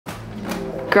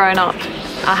Growing up,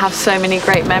 I have so many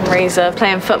great memories of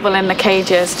playing football in the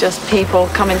cages, just people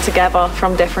coming together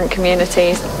from different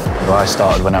communities. I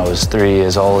started when I was 3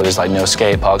 years old. There was like no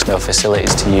skate parks, no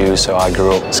facilities to use, so I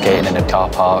grew up skating in a car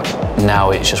park.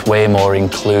 Now it's just way more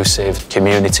inclusive.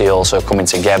 Community also coming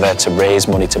together to raise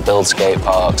money to build skate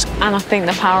parks. And I think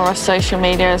the power of social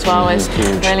media as well is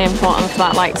huge. Really important for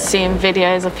that, like seeing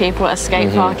videos of people at a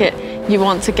skate park. You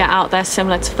want to get out there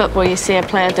similar to football. You see a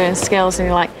player doing skills and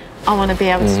you're like, I want to be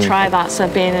able to try that. So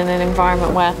being in an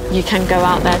environment where you can go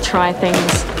out there, try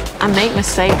things and make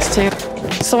mistakes too.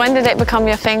 So when did it become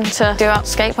your thing to do out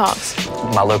skate parks?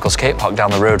 My local skate park down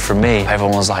the road from me,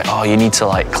 everyone was like, oh, you need to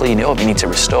like clean it up, you need to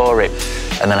restore it.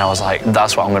 And then I was like,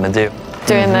 that's what I'm going to do.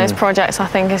 Doing those projects, I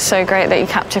think, is so great that you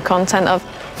capture content of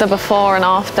the before and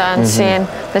after and seeing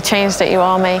the change that you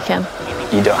are making.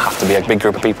 You don't have to be a big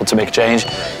group of people to make a change.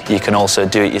 You can also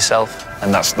do it yourself.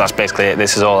 And that's basically it.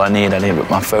 This is all I need. I need it with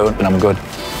my phone and I'm good.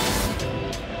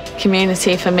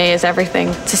 Community for me is everything.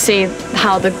 To see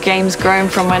how the game's grown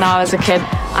from when I was a kid,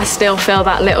 I still feel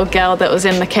that little girl that was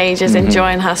in the cages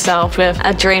enjoying herself with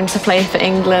a dream to play for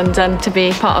England and to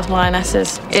be part of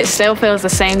Lionesses. It still feels the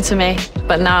same to me,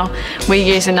 but now we're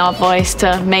using our voice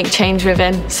to make change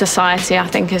within society, I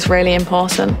think is really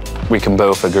important. We can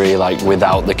both agree, like,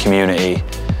 without the community,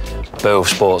 both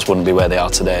sports wouldn't be where they are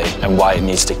today, and why it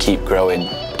needs to keep growing.